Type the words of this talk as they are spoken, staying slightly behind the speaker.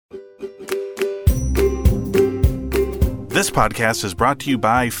This podcast is brought to you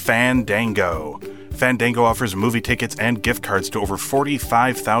by Fandango. Fandango offers movie tickets and gift cards to over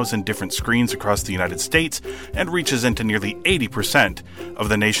 45,000 different screens across the United States and reaches into nearly 80% of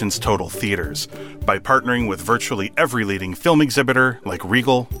the nation's total theaters. By partnering with virtually every leading film exhibitor like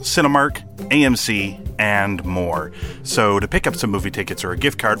Regal, Cinemark, AMC, and more. So to pick up some movie tickets or a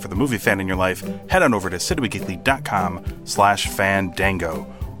gift card for the movie fan in your life, head on over to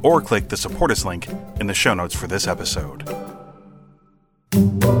cinemageekly.com/Fandango or click the Support Us link in the show notes for this episode.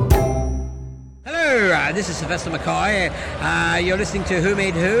 Hello, this is Sylvester McCoy. You're listening to Who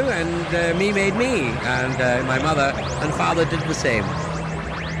Made Who, and Me Made Me, and my mother and father did the same.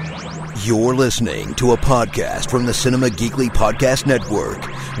 You're listening to a podcast from the Cinema Geekly Podcast Network.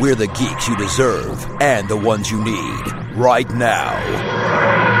 We're the geeks you deserve and the ones you need right now.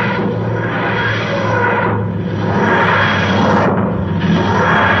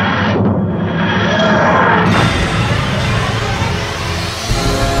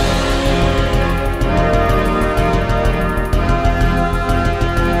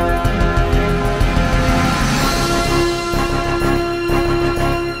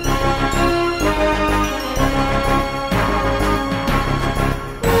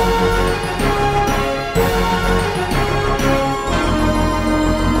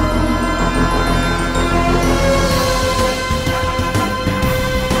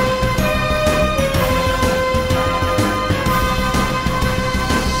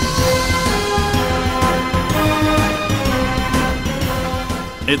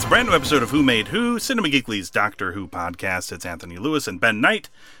 It's a brand new episode of Who Made Who, Cinema Geekly's Doctor Who podcast. It's Anthony Lewis and Ben Knight.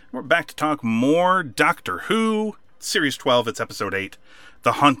 We're back to talk more Doctor Who, Series 12, it's Episode 8,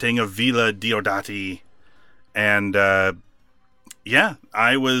 The Haunting of Villa Diodati. And, I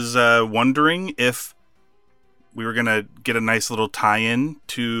was wondering if we were going to get a nice little tie-in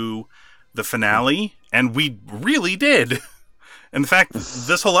to the finale, and we really did. In fact,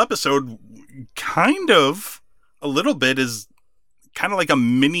 this whole episode kind of, a little bit, is kind of like a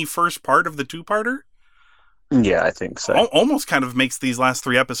mini first part of the two-parter. Yeah, I think so. Almost kind of makes these last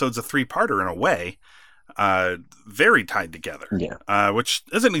three episodes a three-parter in a way. Very tied together. Yeah. Which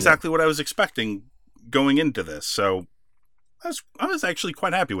isn't exactly what I was expecting going into this. So I was actually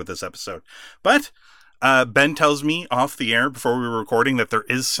quite happy with this episode. But Ben tells me off the air before we were recording that there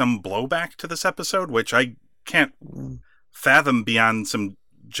is some blowback to this episode, which I can't fathom beyond some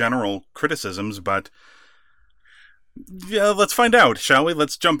general criticisms, but yeah, let's find out, shall we?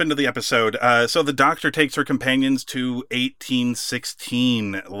 Let's jump into the episode. So the Doctor takes her companions to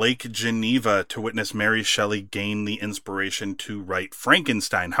 1816, Lake Geneva, to witness Mary Shelley gain the inspiration to write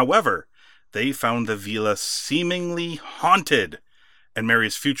Frankenstein. However, they found the villa seemingly haunted, and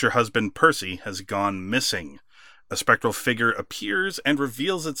Mary's future husband, Percy, has gone missing. A spectral figure appears and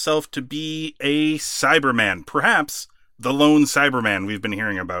reveals itself to be a Cyberman, perhaps the lone Cyberman we've been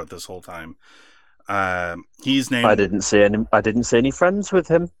hearing about this whole time. He's named... I didn't see any friends with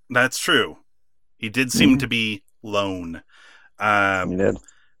him. That's true. He did seem to be lone. He did.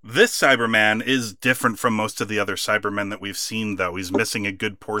 This Cyberman is different from most of the other Cybermen that we've seen, though. He's missing a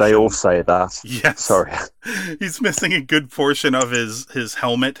good portion. They all say that. Yes. Sorry. He's missing a good portion of his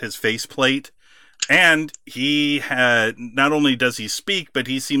helmet, his faceplate. And he had... Not only does he speak, but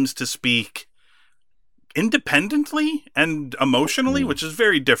he seems to speak independently and emotionally, which is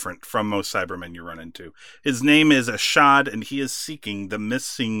very different from most Cybermen you run into. His name is Ashad, and he is seeking the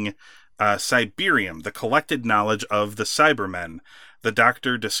missing Cyberium, the collected knowledge of the Cybermen. The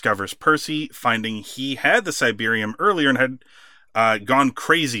Doctor discovers Percy, finding he had the Cyberium earlier and had gone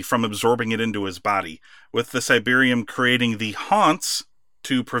crazy from absorbing it into his body, with the Cyberium creating the haunts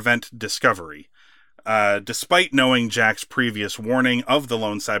to prevent discovery. Despite knowing Jack's previous warning of the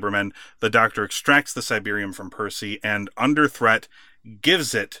lone Cybermen, the Doctor extracts the Cyberium from Percy and, under threat,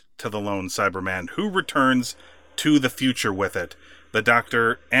 gives it to the lone Cyberman, who returns to the future with it. The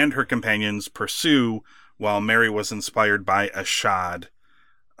Doctor and her companions pursue, while Mary was inspired by Ashad,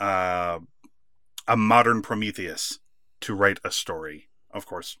 a modern Prometheus, to write a story. Of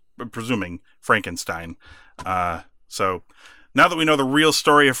course, presuming Frankenstein. So... Now that we know the real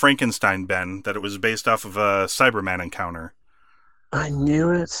story of Frankenstein, Ben, that it was based off of a Cyberman encounter. I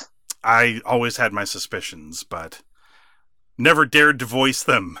knew it. I always had my suspicions, but never dared to voice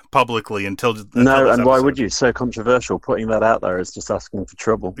them publicly until no, and episode. Why would you? So controversial. Putting that out there is just asking for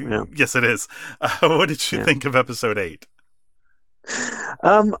trouble. Yeah. Yes, it is. What did you think of episode 8?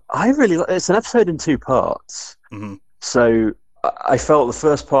 It's an episode in 2 parts. Mm-hmm. So I felt the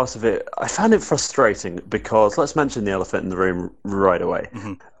first part of it, I found it frustrating because, let's mention the elephant in the room right away.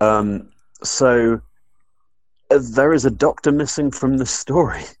 Mm-hmm. So there is a Doctor missing from the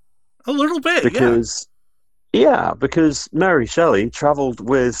story. A little bit, because Yeah, because Mary Shelley travelled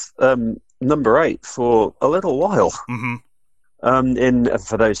with number 8 for a little while. Mm-hmm.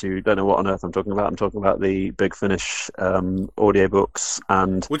 For those who don't know what on earth I'm talking about the Big Finish audiobooks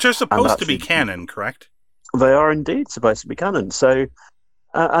Which are supposed to be actually, canon, correct? they are indeed supposed to be canon. So,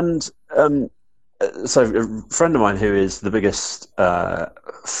 so a friend of mine who is the biggest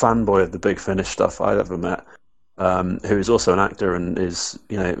fanboy of the Big Finish stuff I've ever met, who is also an actor and is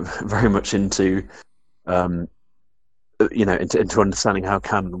very much into into understanding how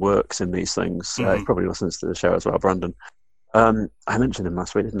canon works in these things. He probably listens to the show as well, Brandon. I mentioned him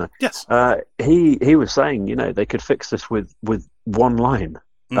last week, didn't I? Yes. He was saying, they could fix this with one line,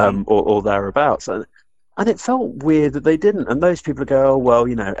 or thereabouts, and it felt weird that they didn't. And those people go, oh well,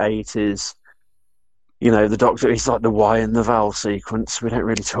 8 is, the Doctor. He's like the Y in the Val sequence. We don't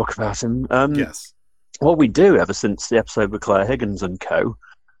really talk about him. Yes. What we do ever since the episode with Claire Higgins and co.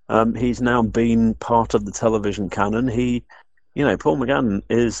 He's now been part of the television canon. Paul McGann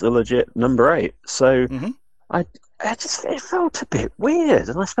is a legit number 8. So it felt a bit weird,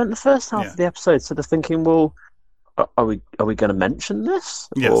 and I spent the first half of the episode sort of thinking, well, are we going to mention this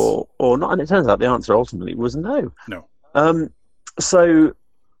or not? And it turns out the answer ultimately was no. No. So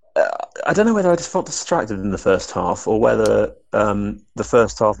I don't know whether I just felt distracted in the first half, or whether the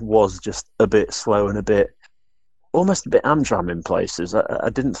first half was just a bit slow and almost a bit Amdram in places. I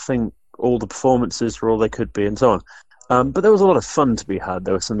didn't think all the performances were all they could be, and so on. But there was a lot of fun to be had.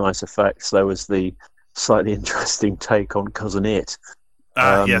 There were some nice effects. There was the slightly interesting take on Cousin It.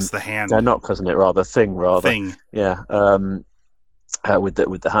 Yes, the hand. Not Cousin It, rather Thing. Yeah. With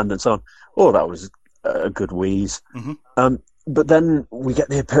the hand and so on. Oh, that was a good wheeze. But then we get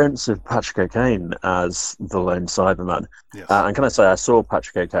the appearance of Patrick O'Kane as the lone Cyberman. Yes. And can I say, I saw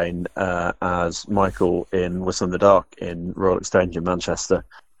Patrick O'Kane as Michael in Whistle in the Dark in Royal Exchange in Manchester.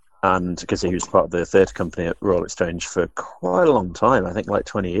 And because he was part of the theatre company at Royal Exchange for quite a long time, I think like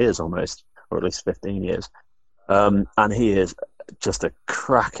 20 years almost, or at least 15 years. And he is just a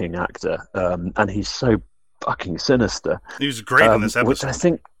cracking actor. And he's so fucking sinister. He was great in this episode. Which I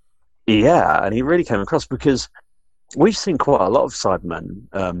think, and he really came across, because we've seen quite a lot of Cybermen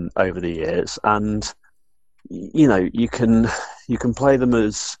over the years, and you can play them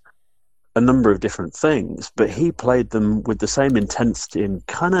as a number of different things, but he played them with the same intensity and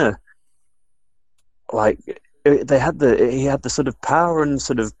kind of like he had the sort of power and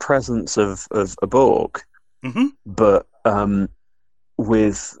sort of presence of a Borg, but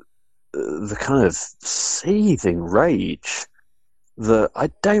with the kind of seething rage that I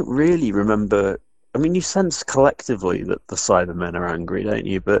don't really remember. I mean, you sense collectively that the Cybermen are angry, don't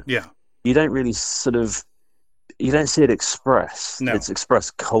you? But you don't really you don't see it expressed. No. It's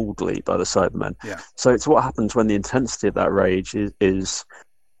expressed coldly by the Cybermen. Yeah. So it's what happens when the intensity of that rage is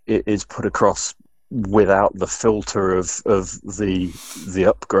put across without the filter of the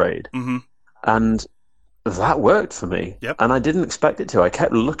upgrade. And that worked for me. Yep. And I didn't expect it to. I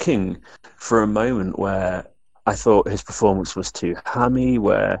kept looking for a moment where I thought his performance was too hammy,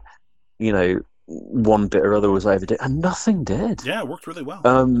 where one bit or other was overdone, and nothing did. Yeah, it worked really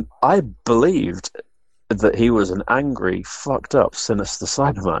well. I believed that he was an angry, fucked up, sinister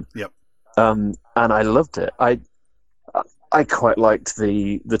Cyberman. Yep. And I loved it. I quite liked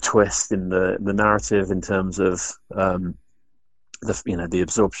the twist in the narrative in terms of the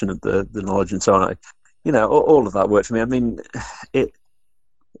absorption of the knowledge and so on. All of that worked for me. I mean,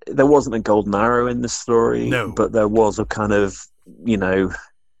 there wasn't a golden arrow in the story, no, but there was a kind of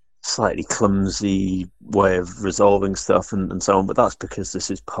slightly clumsy way of resolving stuff and so on, but that's because this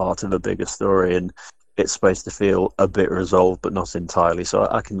is part of a bigger story and it's supposed to feel a bit resolved but not entirely, so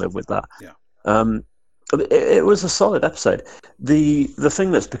I can live with that. It was a solid episode. The thing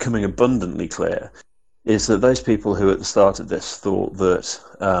that's becoming abundantly clear is that those people who at the start of this thought that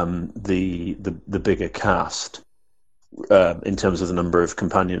the bigger cast in terms of the number of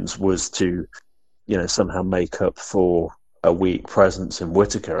companions was to somehow make up for a weak presence in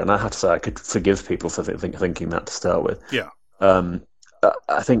Whittaker, and I have to say I could forgive people for thinking that to start with. Yeah.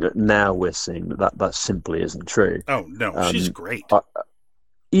 I think that now we're seeing that simply isn't true. Oh no, she's great.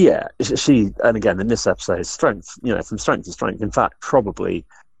 She, and again in this episode, strength, from strength to strength. In fact,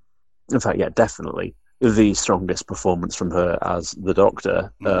 definitely the strongest performance from her as the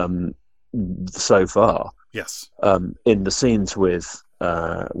Doctor so far. Yes. In the scenes with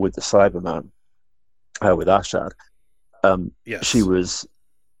the Cyberman, with Ashad. Yes. She was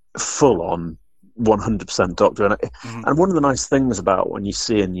full on 100% Doctor, and one of the nice things about when you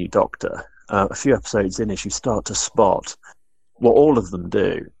see a new Doctor, a few episodes in, is you start to spot what all of them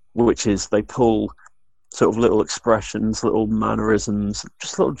do, which is they pull sort of little expressions, little mannerisms,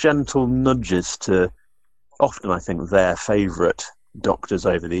 just little gentle nudges to often, I think, their favourite Doctors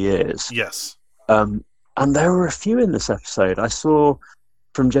over the years. Yes. And there were a few in this episode. I saw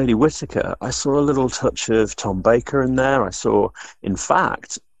from Jodie Whittaker, I saw a little touch of Tom Baker in there. I saw, in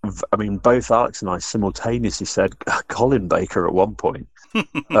fact, I mean, both Alex and I simultaneously said Colin Baker at one point.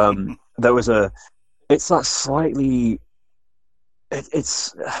 There was it's that slightly,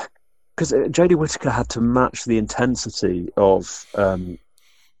 it's because Jodie Whittaker had to match the intensity of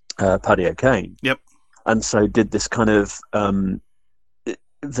Paddy O'Kane. Yep. And so did this kind of,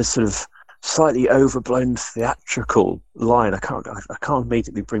 this sort of slightly overblown theatrical line. I can't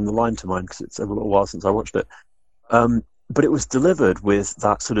immediately bring the line to mind because it's a little while since I watched it. But it was delivered with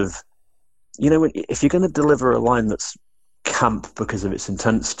that sort of, if you're going to deliver a line that's camp because of its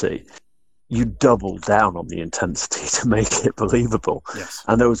intensity, you double down on the intensity to make it believable. Yes.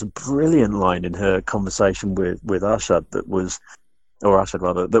 And there was a brilliant line in her conversation with Arshad that was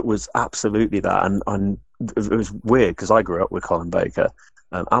absolutely that. And it was weird because I grew up with Colin Baker.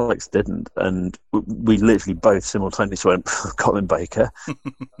 Alex didn't, and we literally both simultaneously went Colin Baker.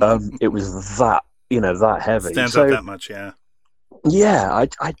 It was that that heavy. Stands out that much, yeah. Yeah,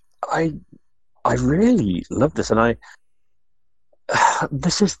 I really love this, and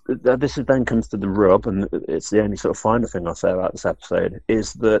this then comes to the rub, and it's the only sort of final thing I'll say about this episode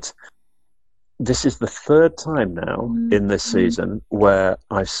is that this is the third time now in this season where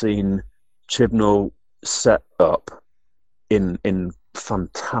I've seen Chibnall set up in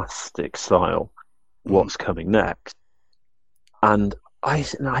fantastic style what's coming next. And I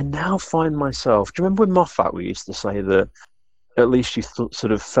now find myself, do you remember with Moffat we used to say that at least you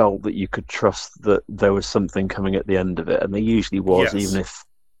sort of felt that you could trust that there was something coming at the end of it, and there usually was, yes. even if,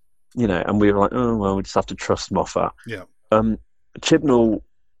 and we were like, oh, well, we just have to trust Moffat. Yeah. Chibnall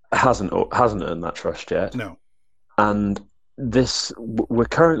hasn't earned that trust yet. No. And we're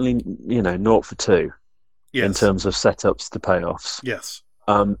currently, 0 for 2. Yes. In terms of setups to payoffs. Yes.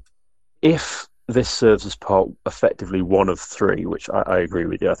 If this serves as part effectively 1 of 3, which I agree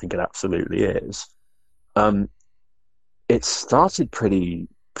with you, I think it absolutely is. It started pretty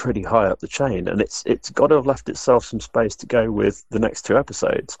high up the chain, and it's got to have left itself some space to go with the next 2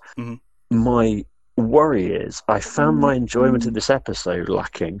 episodes. Mm-hmm. My worry is I found my enjoyment of this episode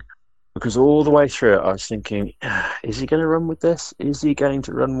lacking, because all the way through it I was thinking, is he going to run with this? Is he going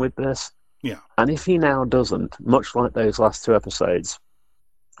to run with this? Yeah. And if he now doesn't, much like those last 2 episodes,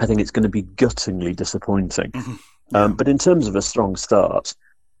 I think it's going to be guttingly disappointing. Mm-hmm. Yeah. But in terms of a strong start,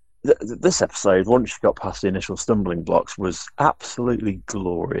 this episode, once you got past the initial stumbling blocks, was absolutely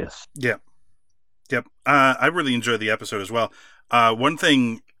glorious. Yeah. Yep. I really enjoyed the episode as well. One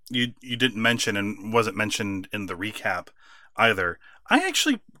thing you didn't mention and wasn't mentioned in the recap either, I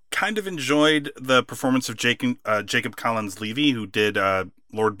actually kind of enjoyed the performance of Jacob Collins-Levy, who did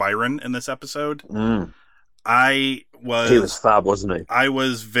Lord Byron in this episode. He was fab, wasn't he? I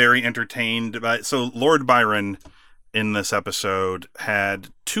was very entertained by it. So Lord Byron in this episode had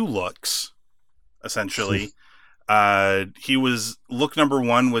 2 looks, essentially. Look number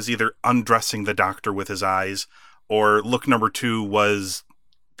 1 was either undressing the Doctor with his eyes, or look number 2 was,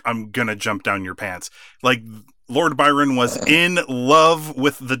 I'm gonna jump down your pants. Like, Lord Byron was in love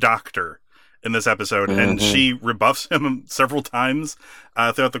with the Doctor in this episode, and she rebuffs him several times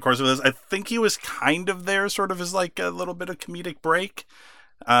throughout the course of this. I think he was kind of there sort of as like a little bit of comedic break,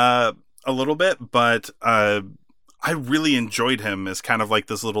 a little bit, but I really enjoyed him as kind of like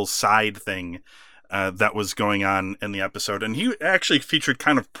this little side thing that was going on in the episode. And he actually featured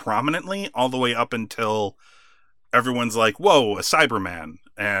kind of prominently all the way up until everyone's like, whoa, a Cyberman.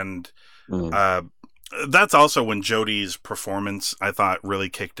 And that's also when Jodie's performance, I thought, really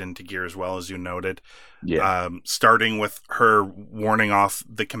kicked into gear as well, as you noted. Yeah. Starting with her warning off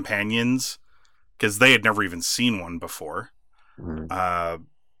the companions, because they had never even seen one before.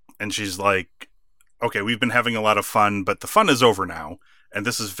 And she's like, okay, we've been having a lot of fun, but the fun is over now, and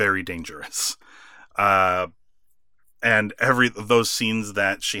this is very dangerous. And those scenes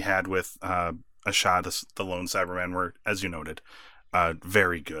that she had with Ashad, the lone Cyberman, were, as you noted,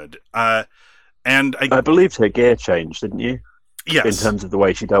 very good. And I believed her gear changed, didn't you? Yes. In terms of the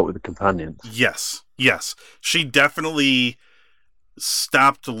way she dealt with the companions. Yes. She definitely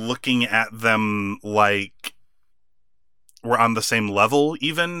stopped looking at them like we're on the same level,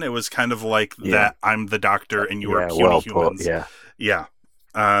 even. It was kind of like that I'm the Doctor and you are puny humans. Yeah.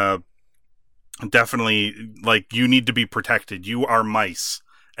 Definitely, like, you need to be protected. You are mice,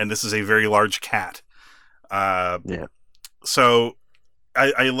 and this is a very large cat. So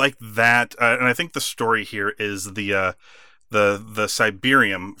I like that, and I think the story here is the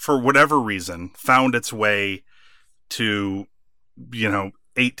Cyberium, for whatever reason, found its way to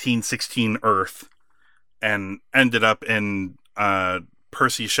 1816 Earth, and ended up in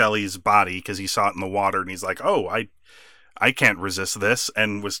Percy Shelley's body because he saw it in the water, and he's like, "Oh, I can't resist this,"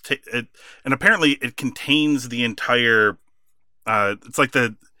 and and apparently it contains the entire. It's like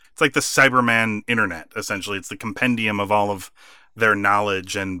the Cyberman internet, essentially. It's the compendium of all of their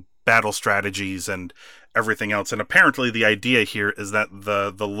knowledge and battle strategies and everything else. And apparently the idea here is that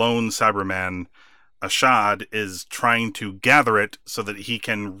the lone Cyberman, Ashad, is trying to gather it so that he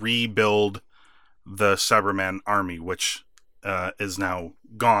can rebuild the Cyberman army, which is now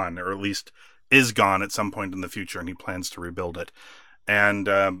gone, or at least is gone at some point in the future, and he plans to rebuild it. And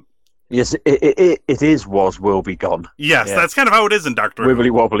yes, it is, will be gone. Yes, yeah. That's kind of how it is in Doctor Who.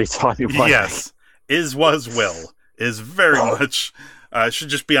 Wibbly wobbly, tiny white. Yes, is, was, will is very much should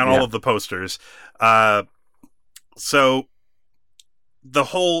just be on all of the posters. So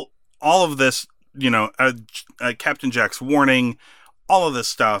all of this, Captain Jack's warning, all of this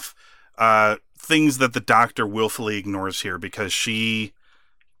stuff, things that the Doctor willfully ignores here because she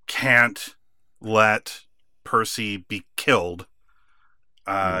can't let Percy be killed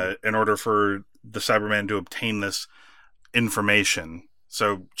in order for the Cyberman to obtain this information.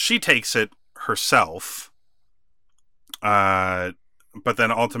 So she takes it herself, but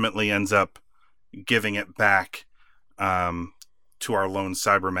then ultimately ends up giving it back to our lone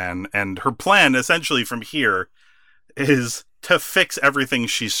Cyberman. And her plan, essentially, from here is to fix everything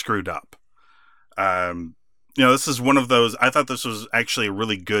she screwed up. This is one of those. I thought this was actually a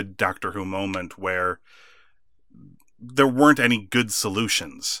really good Doctor Who moment where there weren't any good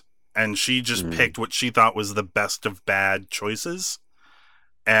solutions, and she just picked what she thought was the best of bad choices.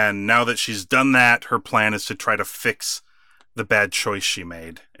 And now that she's done that, her plan is to try to fix the bad choice she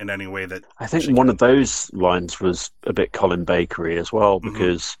made in any way that I think one of those lines was a bit Colin Bakery as well,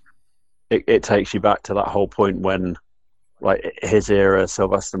 because it takes you back to that whole point when, like, his era,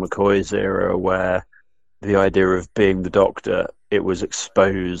 Sylvester McCoy's era, where the idea of being the Doctor, it was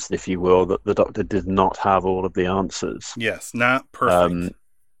exposed, if you will, that the Doctor did not have all of the answers. Yes, not perfect.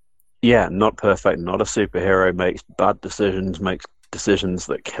 Not perfect. Not a superhero, makes bad decisions, makes decisions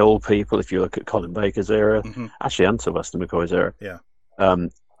that kill people, if you look at Colin Baker's era, actually, and Sylvester McCoy's era. Yeah.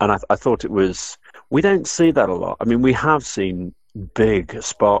 And I thought it was... We don't see that a lot. I mean, we have seen big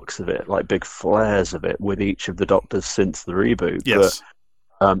sparks of it, like big flares of it, with each of the Doctors since the reboot. Yes.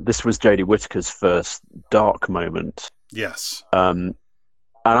 But this was Jodie Whittaker's first dark moment. Yes. And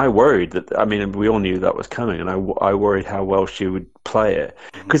I worried that, I mean, we all knew that was coming, and I worried how well she would play it.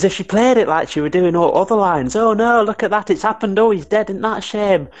 Because if she played it like she were doing all other lines, oh no, look at that, it's happened, oh, he's dead, isn't that a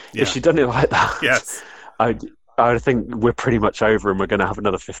shame? Yeah. If she'd done it like that, yes, I think we're pretty much over and we're going to have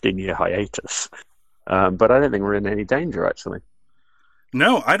another 15-year hiatus. But I don't think we're in any danger, actually.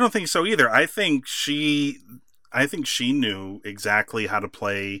 No, I don't think so either. I think she knew exactly how to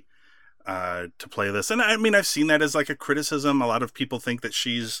play this. And I mean, I've seen that as like a criticism. A lot of people think that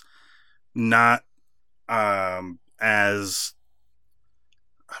she's not as...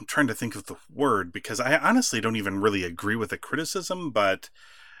 I'm trying to think of the word, because I honestly don't even really agree with the criticism, but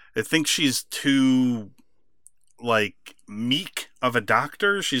I think she's too, like, meek of a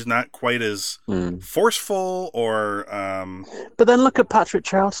Doctor. She's not quite as forceful or... But then look at Patrick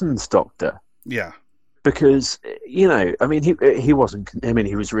Troughton's Doctor. Yeah. Because, I mean, he wasn't... I mean,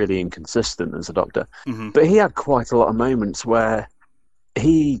 he was really inconsistent as a Doctor. But he had quite a lot of moments where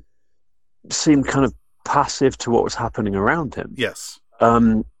he seemed kind of passive to what was happening around him. Yes.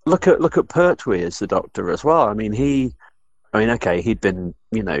 Look at Pertwee as the Doctor as well. I mean, okay, he'd been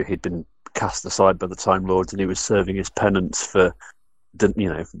cast aside by the Time Lords, and he was serving his penance for,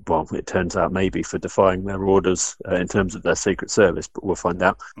 it turns out maybe for defying their orders in terms of their Secret Service, but we'll find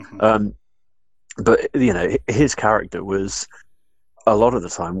out. But his character was, a lot of the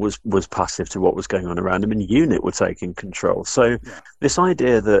time, was passive to what was going on around him, and UNIT were taking control. So this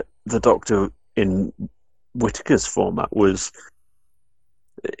idea that the Doctor in Whittaker's format was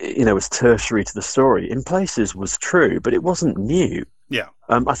tertiary to the story, in places was true, but it wasn't new. Yeah.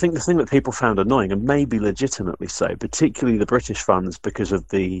 I think the thing that people found annoying, and maybe legitimately so, particularly the British fans, because of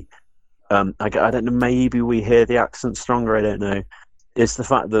the, I don't know, maybe we hear the accent stronger, I don't know, is the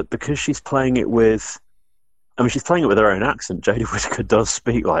fact that because she's playing it with, she's playing it with her own accent. Jodie Whittaker does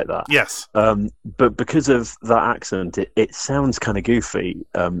speak like that. Yes. But because of that accent, it sounds kind of goofy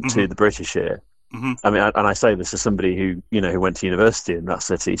to the British ear. I mean, and I say this as somebody who went to university in that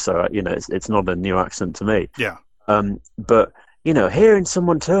city, so it's not a new accent to me. Yeah. But hearing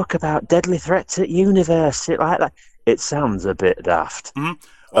someone talk about deadly threats at university like that, it sounds a bit daft.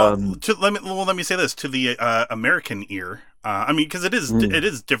 Well, let me say this to the American ear. I mean, because it is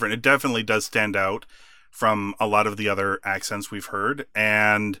different. It definitely does stand out from a lot of the other accents we've heard.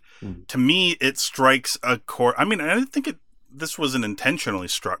 And to me, it strikes a chord. I mean, I don't think this was an intentionally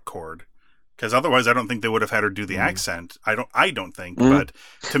struck chord, because otherwise I don't think they would have had her do the accent. I don't think, but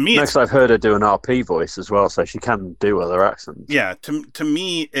to me, next I've heard her do an RP voice as well, so she can do other accents. Yeah, to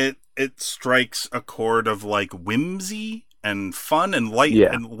me, it strikes a chord of like whimsy and fun and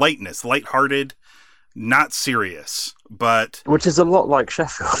and lightness, lighthearted, not serious, but which is a lot like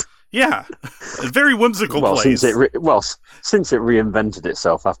Sheffield. Yeah, a very whimsical place. Since it reinvented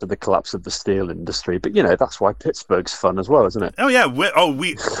itself after the collapse of the steel industry, but that's why Pittsburgh's fun as well, isn't it? Oh yeah,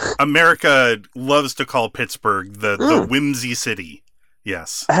 America loves to call Pittsburgh the whimsy city.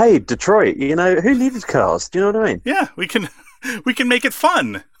 Yes. Hey, Detroit, who needed cars? Do you know what I mean? Yeah, we can make it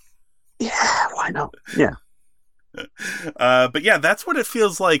fun. Yeah, why not? Yeah. But yeah, that's what it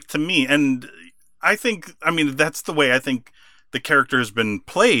feels like to me, and that's the way I think the character has been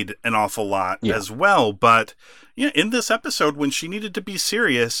played an awful lot as well. But in this episode, when she needed to be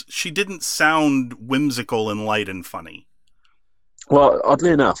serious, she didn't sound whimsical and light and funny. Well,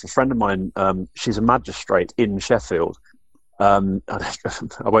 oddly enough, a friend of mine, she's a magistrate in Sheffield. I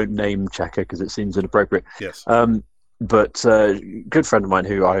won't name check her because it seems inappropriate. Yes. But a good friend of mine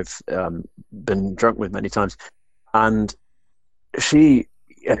who I've been drunk with many times, and she's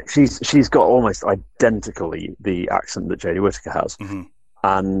got almost identically the accent that Jodie Whittaker has,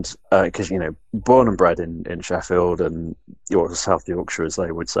 and because born and bred in Sheffield and South Yorkshire, as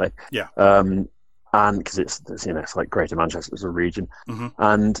they would say, and because it's like Greater Manchester as a region,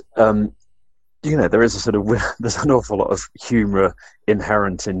 and there is there's an awful lot of humour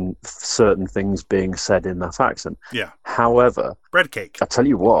inherent in certain things being said in that accent. Yeah. However, bread cake. I tell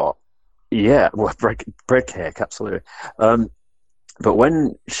you what, bread cake, absolutely. But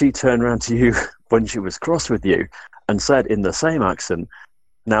when she turned around to you when she was cross with you and said in the same accent,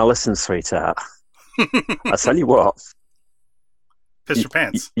 "Now listen, sweetheart," I tell you what, piss your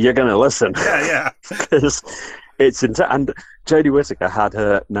pants. You're going to listen. Yeah. Because it's and Jodie Whittaker had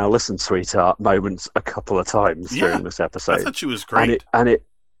her "Now listen, sweetheart" moments a couple of times during this episode. I thought she was great, and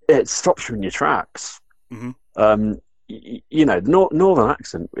it stops you in your tracks. Northern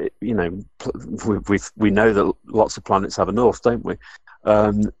accent. We know that lots of planets have a north, don't we?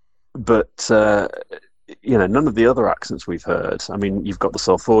 But none of the other accents we've heard. I mean, you've got the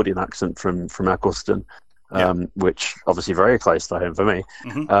Salfordian accent from Eccleston, which obviously very close to home for me,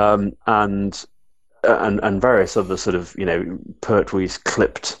 and various other sort of Pertwee's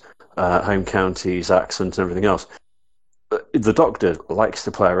clipped home counties accent and everything else. The Doctor likes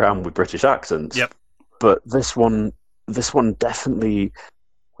to play around with British accents. Yep. But this one definitely,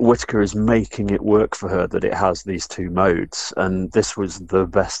 Whittaker is making it work for her that it has these two modes, and this was the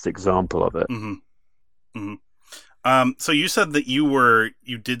best example of it. So you said that you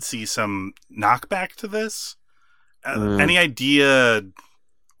did see some knockback to this. Any idea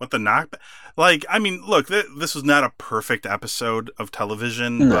what the knockback? Like, I mean, look, this was not a perfect episode of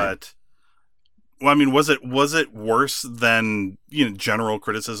television, but was it worse than general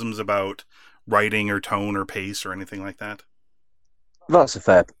criticisms about writing or tone or pace or anything like that? That's a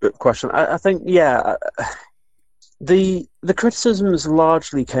fair question. I think, the criticisms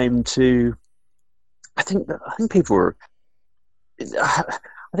largely came to. I think people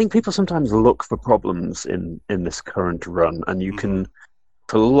sometimes look for problems in this current run, and you can,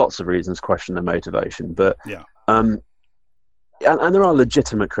 for lots of reasons, question their motivation. But and there are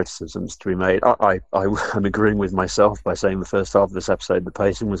legitimate criticisms to be made. I'm agreeing with myself by saying the first half of this episode, the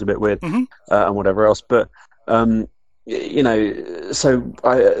pacing was a bit weird, and whatever else. But one of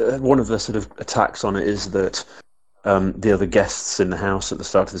the sort of attacks on it is that the other guests in the house at the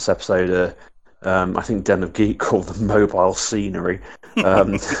start of this episode are, I think Den of Geek called them mobile scenery,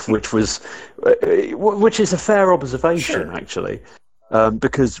 which is a fair observation, actually,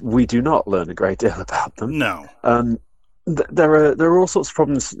 because we do not learn a great deal about them. No. There are all sorts of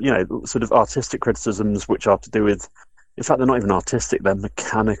problems, sort of artistic criticisms which are to do with, in fact, they're not even artistic, they're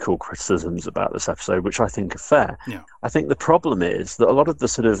mechanical criticisms about this episode, which I think are fair. Yeah. I think the problem is that a lot of the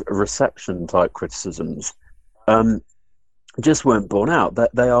sort of reception-type criticisms just weren't borne out. That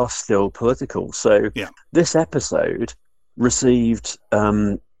they are still political. So this episode received,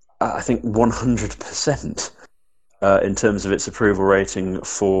 I think, 100% in terms of its approval rating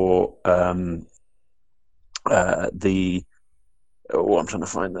for I'm trying to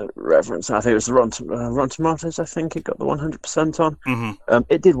find the reference. I think it was the Rotten Tomatoes. I think it got the 100% on.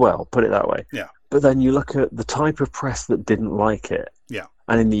 It did well, put it that way. Yeah. But then you look at the type of press that didn't like it. Yeah.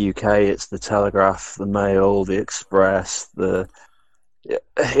 And in the UK, it's the Telegraph, the Mail, the Express, let's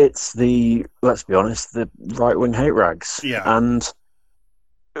be honest, the right-wing hate rags. Yeah. And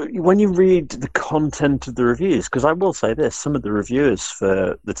when you read the content of the reviews, because I will say this, some of the reviewers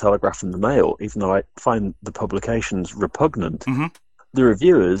for The Telegraph and the Mail, even though I find the publications repugnant, the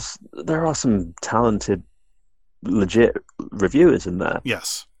reviewers, there are some talented, legit reviewers in there.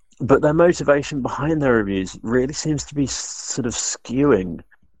 Yes. But their motivation behind their reviews really seems to be sort of skewing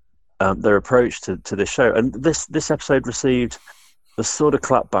their approach to this show. And this episode received the sort of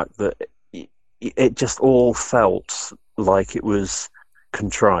clapback that it just all felt like it was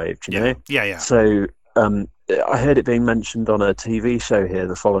contrived, you know? Yeah. So I heard it being mentioned on a TV show here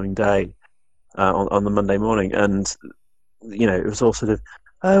the following day, on the Monday morning, and you know, it was all sort of,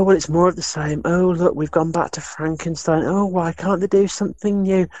 oh, well, it's more of the same. Oh, look, we've gone back to Frankenstein. Oh, why can't they do something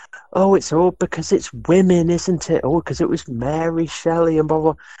new? Oh, it's all because it's women, isn't it? Oh, because it was Mary Shelley and blah,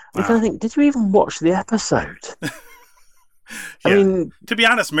 blah. I kind of think, did you even watch the episode? Yeah. I mean, to be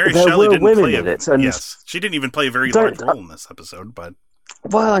honest, Mary Shelley didn't play it. Yes, she didn't even play a very large role in this episode, but...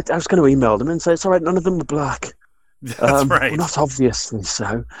 Well, I was going to email them and say, it's all right, none of them were black. That's right. Well, not obviously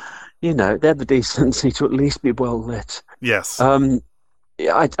so. You know, they had the decency to at least be well lit. Yes. I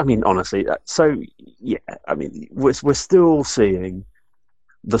mean, honestly, so, yeah, I mean, we're still seeing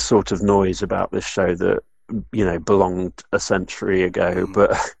the sort of noise about this show that, you know, belonged a century ago,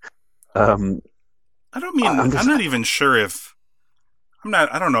 but... I don't mean... I'm not even sure if...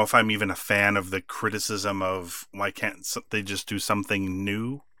 I don't know if I'm even a fan of the criticism of why can't they just do something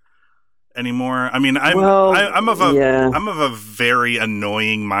new anymore. I mean, I'm of a very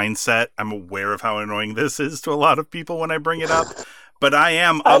annoying mindset. I'm aware of how annoying this is to a lot of people when I bring it up, but I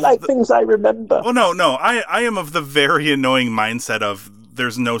am. I like things I remember. Well, no, I am of the very annoying mindset of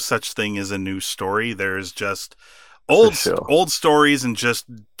there's no such thing as a new story. There's just old stories and just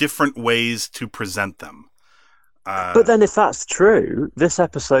different ways to present them. But then if that's true, this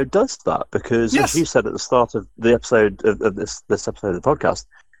episode does that, because as you said at the start of the episode of this episode of the podcast,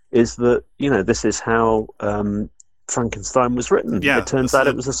 is that, you know, this is how Frankenstein was written. Yeah, it turns out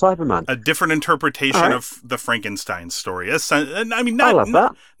it was a Cyberman. A different interpretation of the Frankenstein story. And I mean, I love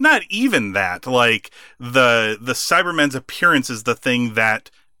that. Not even that. Like, the Cyberman's appearance is the thing that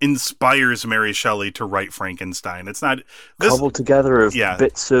inspires Mary Shelley to write Frankenstein. It's not this cobbled together of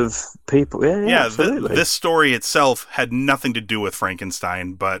bits of people. Yeah, absolutely. This story itself had nothing to do with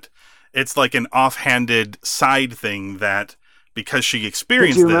Frankenstein, but it's like an offhanded side thing that, because she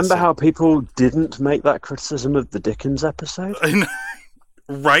experienced this... Do you remember how people didn't make that criticism of the Dickens episode?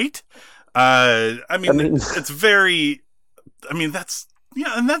 Right? I mean, it's very... I mean, that's...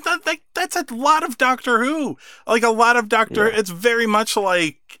 Yeah, and that's a lot of Doctor Who. Like, a lot of it's very much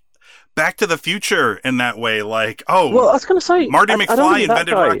like Back to the Future in that way. Like, well, I was going to say... Marty McFly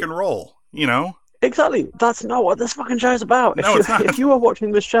invented rock and roll, you know? Exactly. That's not what this fucking show's about. No, it's not. If you are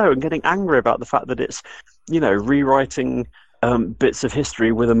watching this show and getting angry about the fact that it's, you know, rewriting bits of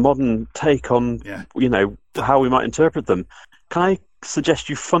history with a modern take on, you know, how we might interpret them, can I suggest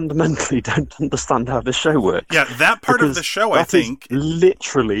you fundamentally don't understand how the show works? Yeah, that part of the show, I think... is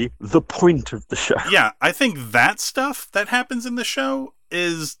literally the point of the show. Yeah, I think that stuff that happens in the show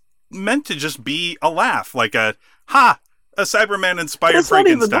is meant to just be a laugh, like a Cyberman-inspired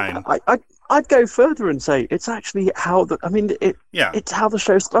Frankenstein. I'd go further and say it's actually how it's how the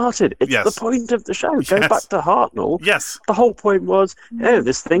show started. It's the point of the show. Go back to Hartnell. Yes. The whole point was,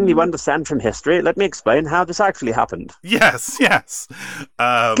 this thing you understand from history, let me explain how this actually happened. Yes.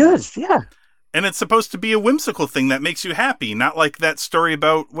 Good, yeah. And it's supposed to be a whimsical thing that makes you happy, not like that story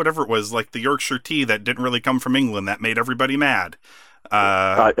about whatever it was, like the Yorkshire tea that didn't really come from England that made everybody mad.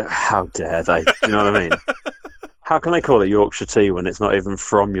 How dare they? Do you know what I mean? How can they call it Yorkshire tea when it's not even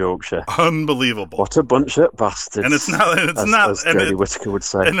from Yorkshire? Unbelievable! What a bunch of bastards! And it's not. As Jodie Whittaker would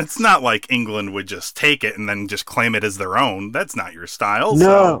say. And it's not like England would just take it and then just claim it as their own. That's not your style.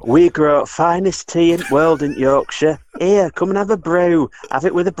 No, we grow finest tea in the world in Yorkshire. Here, come and have a brew. Have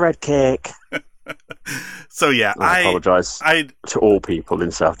it with a bread cake. So yeah, I apologise to all people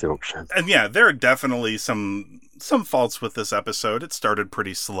in South Yorkshire. And yeah, there are definitely some faults with this episode. It started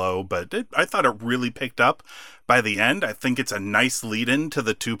pretty slow, but I thought it really picked up by the end. I think it's a nice lead-in to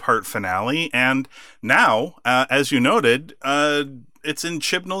the 2-part finale, and now, as you noted, it's in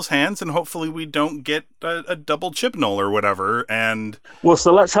Chibnall's hands, and hopefully we don't get a double Chibnall or whatever. And well,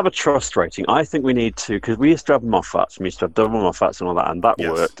 so let's have a trust rating. I think we need to, because we used to have Moffats, we used to have double Moffats and all that, and that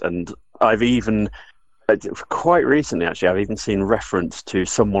worked. And I've even, quite recently actually, I've even seen reference to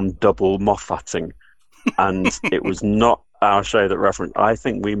someone double Moffatting, and it was not our show that referenced. I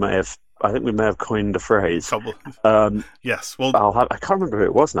think we may have coined a phrase. Yes. Well, I can't remember who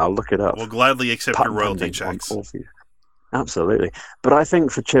it was now. I'll look it up. We'll gladly accept your royalty checks. Absolutely. But I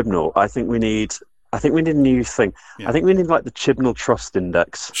think for Chibnall, I think we need I think we need a new thing. Yeah. I think we need like the Chibnall Trust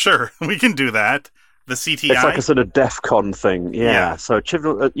Index. Sure, we can do that. The CTI? It's like a sort of DEF CON thing. Yeah. Yeah. So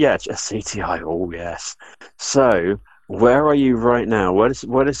Chibnall, a CTI. Oh, yes. So where are you right now? What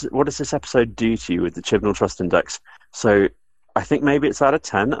does this episode do to you with the Chibnall Trust Index? So I think maybe it's out of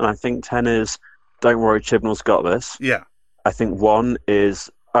 10, and I think 10 is, don't worry, Chibnall's got this. Yeah. I think 1 is,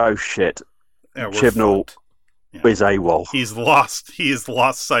 oh shit, Yeah, we're Chibnall fucked. Yeah. is AWOL. He has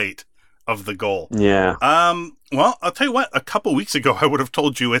lost sight of the goal. Yeah. Well, I'll tell you what, a couple weeks ago I would have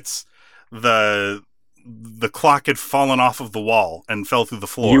told you it's the clock had fallen off of the wall and fell through the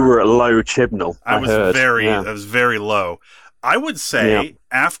floor. You were at low Chibnall. I was heard. very low. I would say Yeah.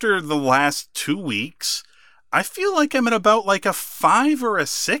 after the last 2 weeks, I feel like I'm at about like a 5 or a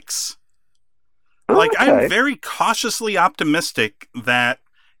 6. Like, Okay. I'm very cautiously optimistic that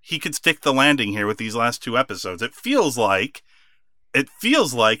he could stick the landing here with these last 2 episodes. It feels like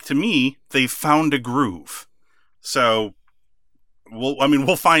to me they've found a groove. So,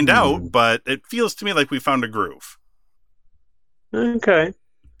 we'll find out, but it feels to me like we found a groove. Okay.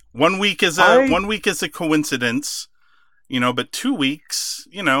 1 week is a coincidence, but 2 weeks,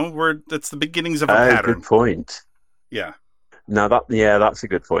 that's the beginnings of a pattern. Good point. Yeah. No, that's a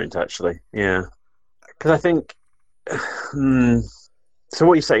good point, actually. Yeah. Because I think, so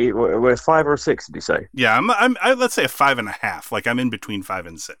what you say, we're 5 or 6, did you say? Yeah, I'm let's say a 5.5. Like, I'm in between 5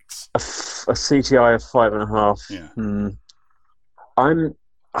 and 6. A CTI of 5.5. Yeah.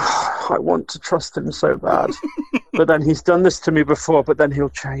 I want to trust him so bad, but then he's done this to me before. But then he'll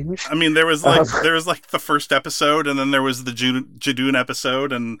change. I mean, there was like the first episode, and then there was the Jadoon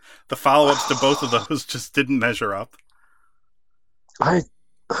episode, and the follow-ups to both of those just didn't measure up.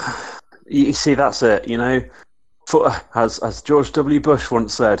 You see, that's it. As George W. Bush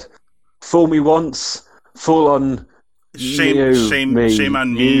once said, "Fool me once, fool on Shame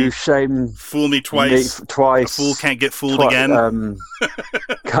on me. You shame Fool me twice. Twice. A fool can't get fooled again.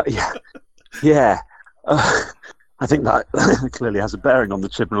 Yeah. I think that clearly has a bearing on the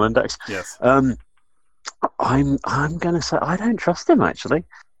Chibnall Index. Yes. I'm going to say I don't trust him. Actually,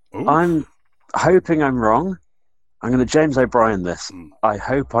 Ooh. I'm hoping I'm wrong. I'm going to James O'Brien this. I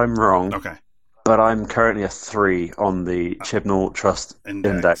hope I'm wrong. Okay. But I'm currently a 3 on the Chibnall Trust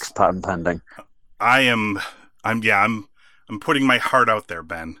Index patent pending. I'm putting my heart out there,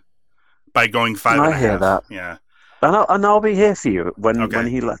 Ben, by going 5.5. I hear that. Yeah. And I'll be here for you when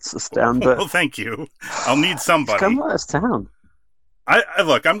he lets us down. But well, thank you. I'll need somebody. Come let us down. I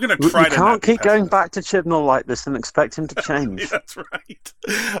look. I'm going to try. You can't keep going back to Chibnall like this and expect him to change. That's right.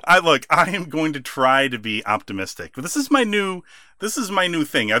 I am going to try to be optimistic. But this is my new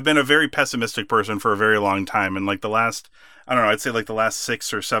thing. I've been a very pessimistic person for a very long time, and like the last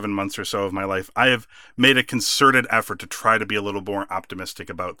 6 or 7 months or so of my life, I have made a concerted effort to try to be a little more optimistic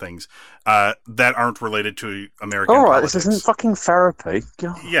about things that aren't related to American politics. This isn't fucking therapy.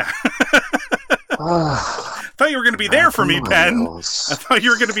 God. Yeah. I thought you were going to be there for me, Ben. I thought you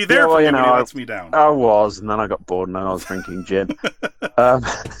were going to be there for me when he lets me down. I was, and then I got bored, and then I was drinking gin.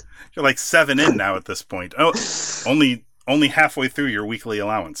 You're like 7 in now at this point. Oh, only halfway through your weekly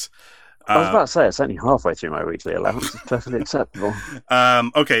allowance. I was about to say, it's only halfway through my weekly allowance. It's perfectly acceptable.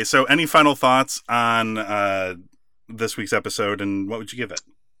 Okay, so any final thoughts on this week's episode, and what would you give it?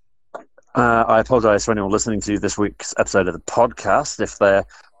 I apologise to anyone listening to this week's episode of the podcast if they're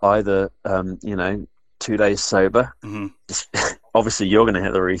either, 2 days sober. Mm-hmm. Obviously, you're going to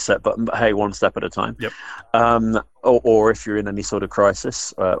hit the reset button, but hey, one step at a time. Yep. Or if you're in any sort of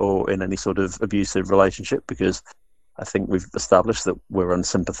crisis or in any sort of abusive relationship, because I think we've established that we're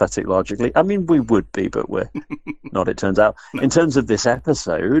unsympathetic logically. I mean, we would be, but we're not, it turns out. No. In terms of this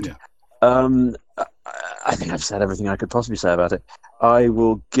episode, I think I've said everything I could possibly say about it. I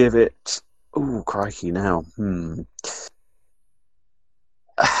will give it... Oh, crikey, now.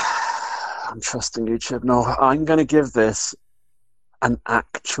 I'm trusting you, Chibnall. I'm going to give this an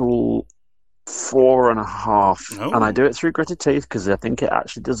actual 4.5. Oh. And I do it through gritted teeth because I think it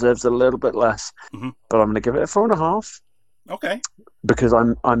actually deserves a little bit less. Mm-hmm. But I'm going to give it a 4.5. Okay. Because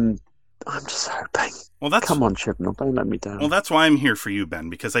I'm just hoping. Well, come on, Chibnall, don't let me down. Well, that's why I'm here for you, Ben,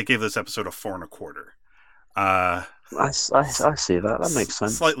 because I gave this episode a 4.25. I see that. That makes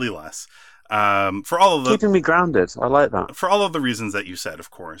sense. Slightly less. For all of the keeping me grounded. I like that. For all of the reasons that you said,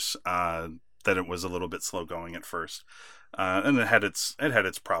 of course, that it was a little bit slow going at first, and it had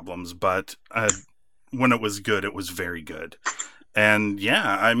its problems, but when it was good, it was very good. And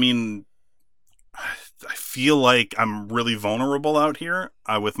yeah, I mean, I feel like I'm really vulnerable out here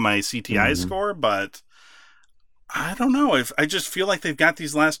with my CTI score, but I don't know. I just feel like they've got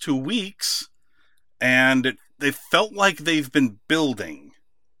these last 2 weeks, and they felt like they've been building.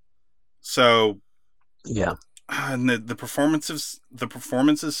 So Yeah. And the performances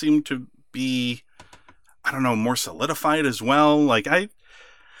seem to be, I don't know, more solidified as well. Like I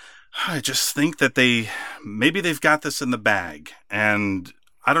just think that they've got this in the bag, and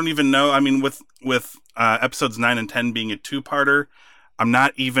I don't even know. I mean, with episodes 9 and 10 being a two-parter, I'm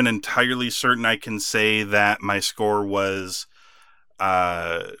not even entirely certain I can say that my score was,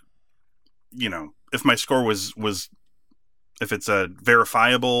 if my score was if it's a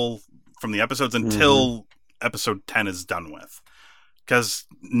verifiable from the episodes until episode 10 is done with. Because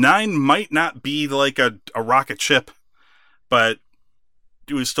 9 might not be like a rocket ship, but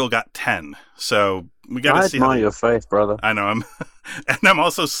we still got 10. So we got to see. I admire your faith, brother. I know. I'm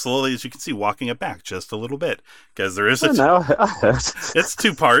also slowly, as you can see, walking it back just a little bit. Because there is it's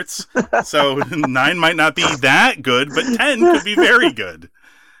 2 parts. So 9 might not be that good, but 10 could be very good.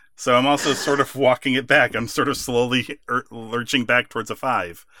 So I'm also sort of walking it back. I'm sort of slowly lurching back towards a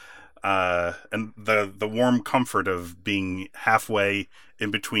 5. And the warm comfort of being halfway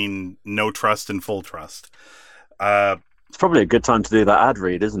in between no trust and full trust. It's probably a good time to do that ad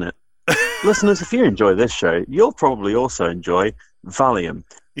read, isn't it? Listeners, if you enjoy this show, you'll probably also enjoy Valium.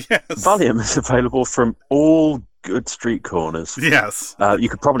 Yes. Valium is available from all good street corners. Yes. You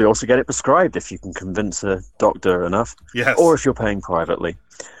could probably also get it prescribed if you can convince a doctor enough. Yes. Or if you're paying privately.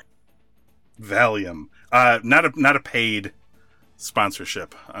 Valium. Not a paid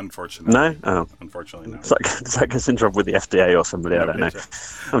sponsorship, unfortunately. No? Oh. Unfortunately, no. Does that get in trouble with the FDA or somebody? I don't know.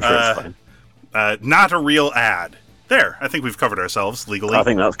 I'm sure it's fine. Not a real ad. There, I think we've covered ourselves legally. I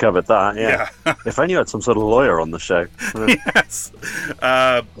think that's covered that, yeah. If only you had some sort of lawyer on the show. Yes.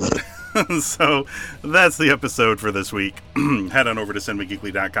 So that's the episode for this week. Head on over to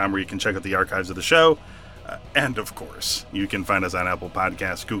cinemageekly.com where you can check out the archives of the show. And, of course, you can find us on Apple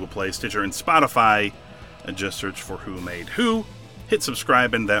Podcasts, Google Play, Stitcher, and Spotify. And just search for Who Made Who. Hit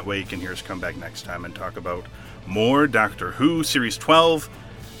subscribe, and that way you can hear us come back next time and talk about more Doctor Who, Series 12,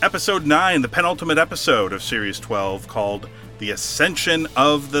 Episode 9, the penultimate episode of Series 12, called The Ascension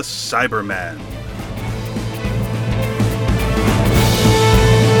of the Cybermen.